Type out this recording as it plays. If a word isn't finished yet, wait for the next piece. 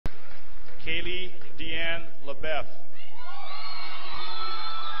Kaylee Deanne LaBeouf.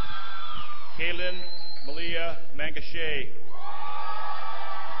 Kaylin Malia Mangache.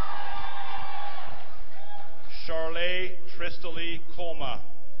 Charlay Tristalee Colma.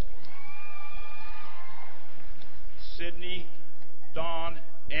 Sydney Dawn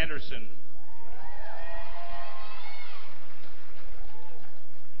Anderson.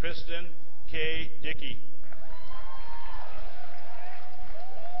 Kristen K. Dickey.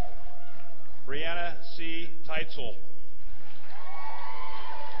 Brianna C. Teitzel.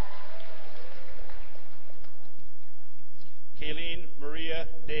 Kayleen Maria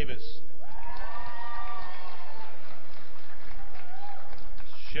Davis.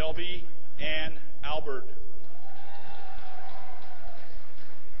 Shelby Ann Albert.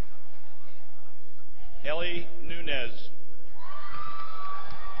 Ellie Nunez.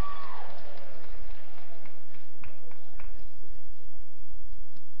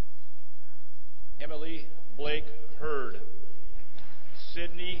 Emily Blake Hurd.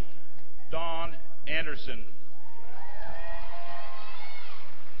 Sydney Dawn Anderson.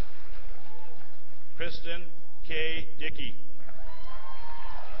 Kristen K. Dickey.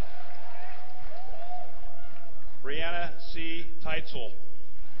 Brianna C. Teitzel.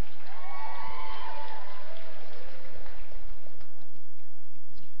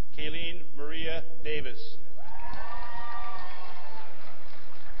 Kayleen Maria Davis.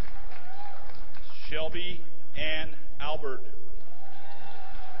 Shelby Ann Albert.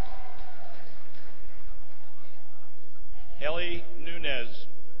 Ellie Nunez.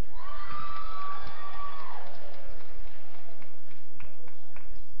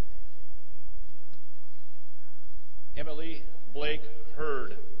 Emily Blake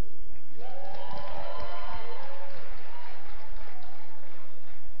Hurd.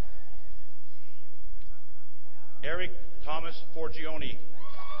 Eric Thomas Forgione.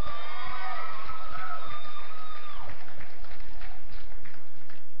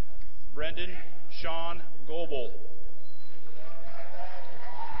 Brendan Sean Goebel.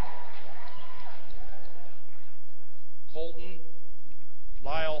 Colton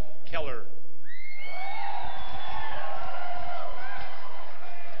Lyle Keller.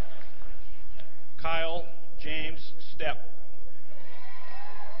 Kyle James Stepp.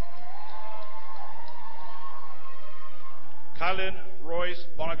 Kylan Royce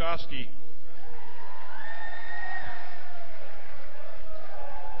Bonagoski.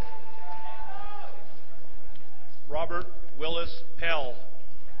 Robert Willis Pell.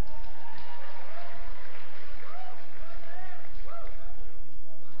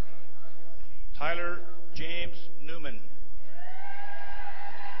 Tyler James Newman.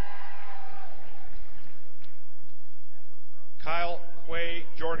 Kyle Quay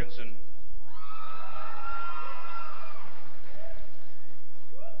Jorgensen.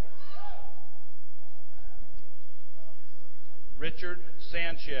 Richard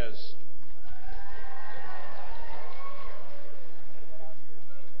Sanchez.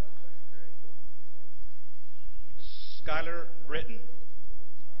 Skylar Britton.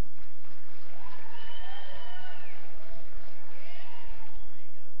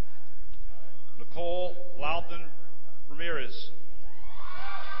 Nicole Louthan Ramirez.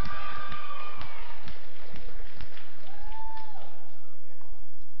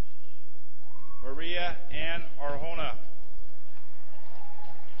 Maria Ann Arjona.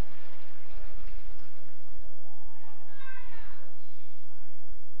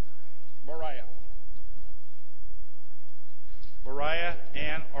 Mariah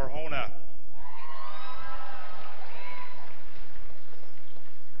Ann Arjona.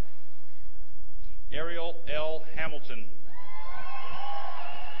 Ariel L. Hamilton.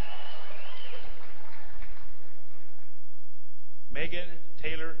 Megan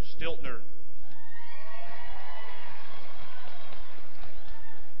Taylor Stiltner.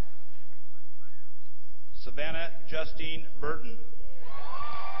 Savannah Justine Burton.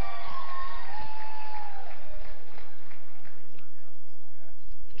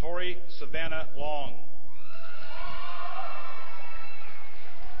 Tori Savannah Long.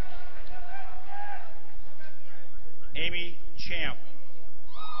 Amy Champ.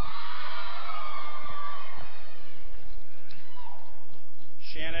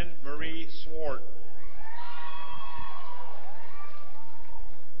 Shannon Marie Swart.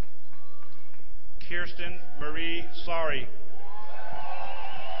 Kirsten Marie Sari.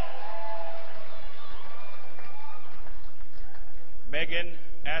 Megan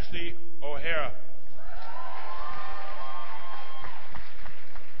Ashley O'Hara.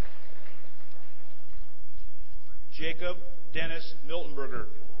 Jacob Dennis Miltenberger.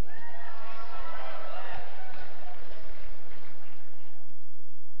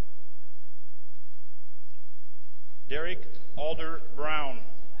 Derek Alder Brown.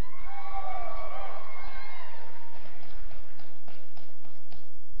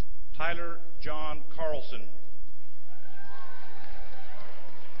 Tyler John Carlson.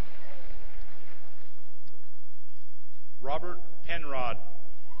 Robert Penrod.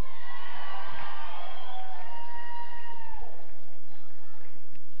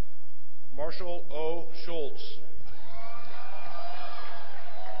 Marshall O. Schultz.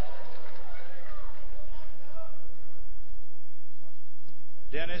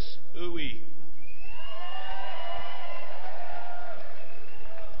 Dennis Uwe.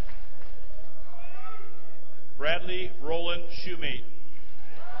 Bradley Roland Shoemate.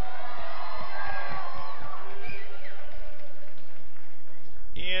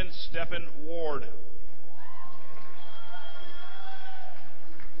 Ian Stephen Ward.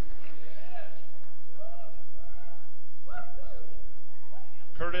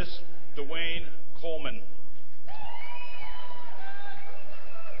 Curtis Dwayne Coleman.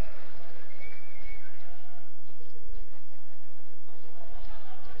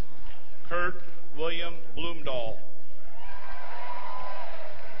 Kurt William Bloomdahl.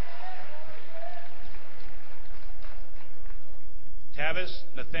 Tavis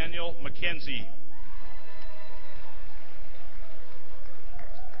Nathaniel McKenzie.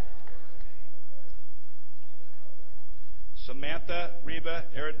 Samantha Reba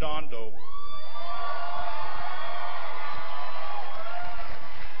Arredondo.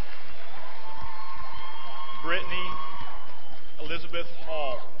 Brittany Elizabeth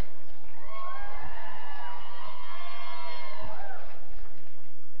Hall.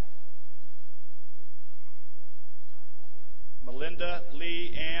 Melinda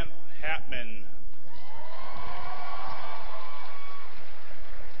Lee Ann Hatman.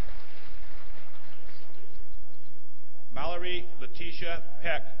 Mallory Letitia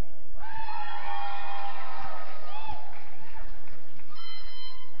Peck.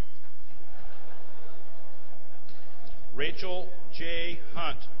 Rachel J.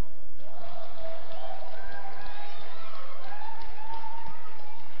 Hunt.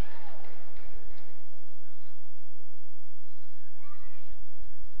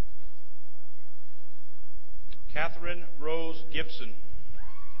 Catherine Rose Gibson.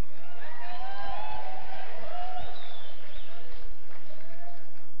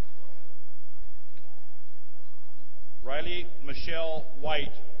 Riley Michelle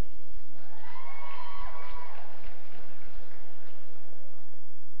White.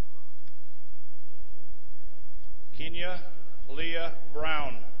 Kenya Leah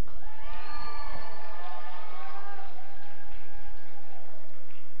Brown.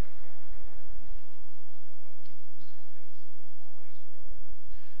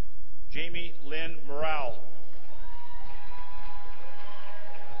 Jamie Lynn Morale.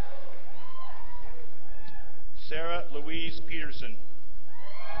 Sarah Louise Peterson.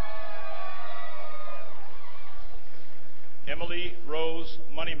 Emily Rose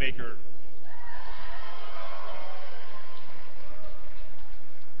Moneymaker.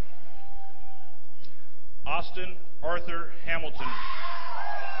 Austin Arthur Hamilton.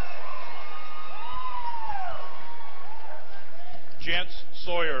 Jens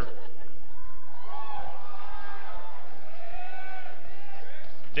Sawyer.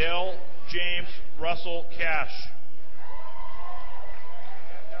 Dell James Russell Cash.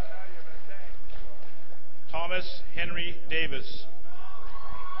 Thomas Henry Davis.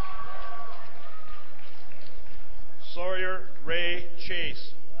 Sawyer Ray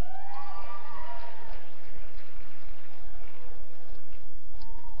Chase.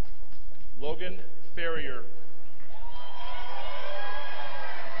 Logan Ferrier.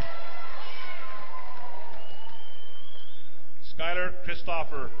 Skylar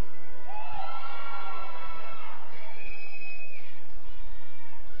Christopher.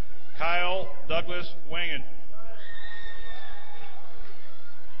 Kyle Douglas Wangen.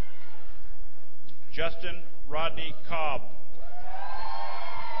 Justin Rodney Cobb.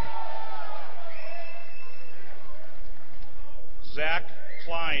 Zach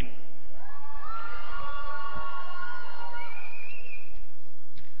Klein.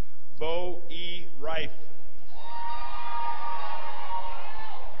 Bo E. Reif.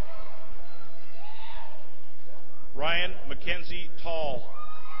 Ryan Mackenzie Tall.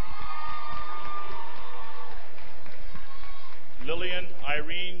 Lillian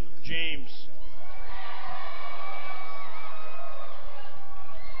Irene James.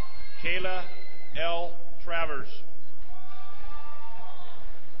 Kayla L. Travers.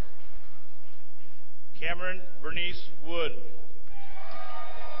 Cameron Bernice Wood.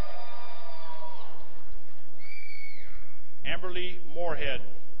 Amberly Moorhead.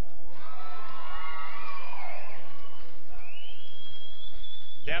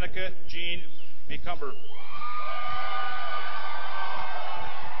 Danica Jean McCumber.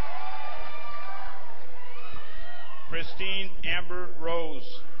 Christine Amber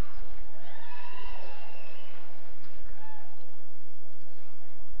Rose.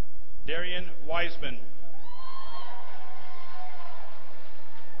 Darian Wiseman.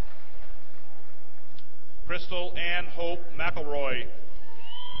 Crystal Ann Hope McElroy.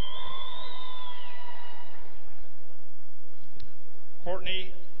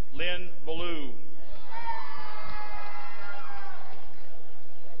 Courtney Lynn Ballou.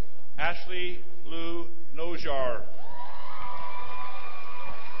 Ashley Lou Nojar.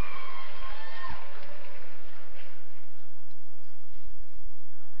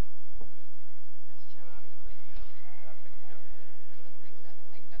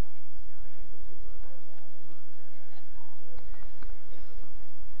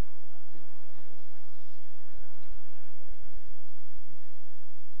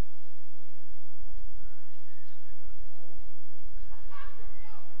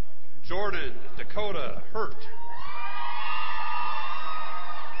 Jordan Dakota Hurt.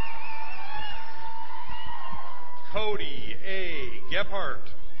 Cody A. Gebhardt.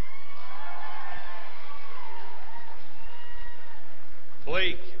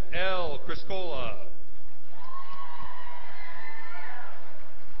 Blake L. Criscola.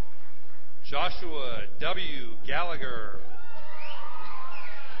 Joshua W. Gallagher.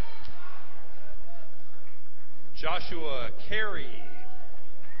 Joshua Carey.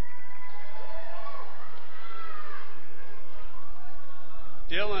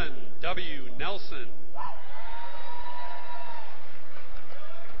 Dylan W. Nelson.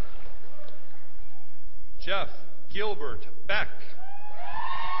 Jeff Gilbert Beck.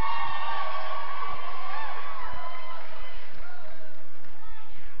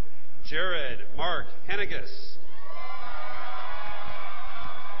 Jared Mark Hennigas.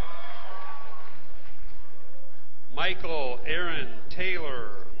 Michael Aaron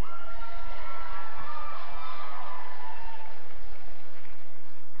Taylor.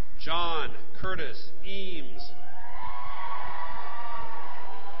 John Curtis Eames.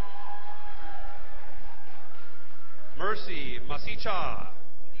 Mercy Masicha.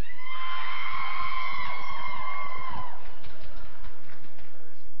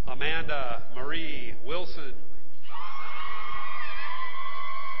 Amanda Marie Wilson.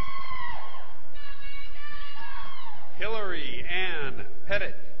 Hillary Ann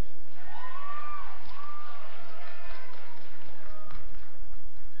Pettit.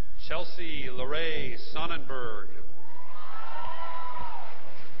 Chelsea Lorraine Sonnenberg.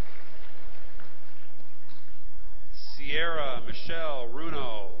 Sierra Michelle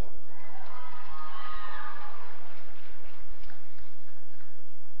Runo.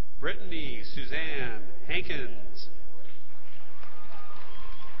 Brittany Suzanne Hankins.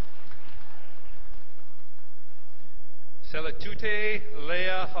 Seletute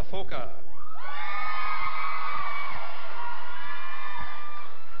Leah Hafoka.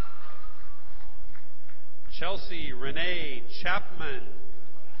 Chelsea Renee Chapman.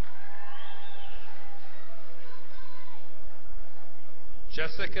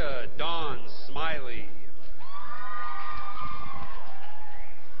 Jessica Dawn Smiley.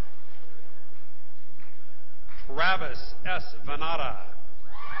 Travis S. Venata.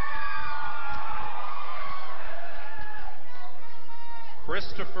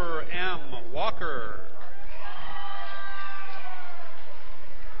 Christopher M. Walker.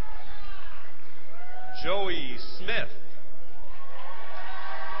 Joey Smith.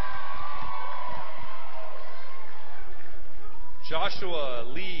 Joshua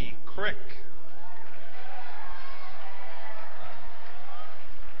Lee Crick.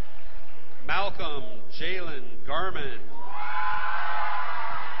 Malcolm Jalen Garman.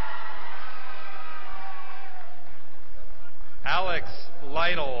 Alex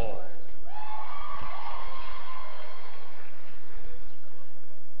Lytle.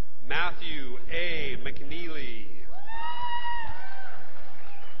 Matthew A. McNeely.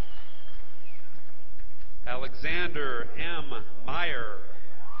 Alexander M. Meyer.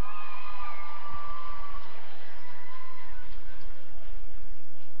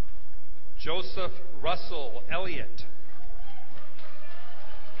 Joseph Russell Elliott.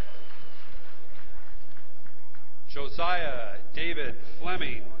 Josiah David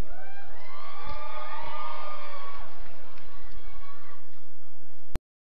Fleming.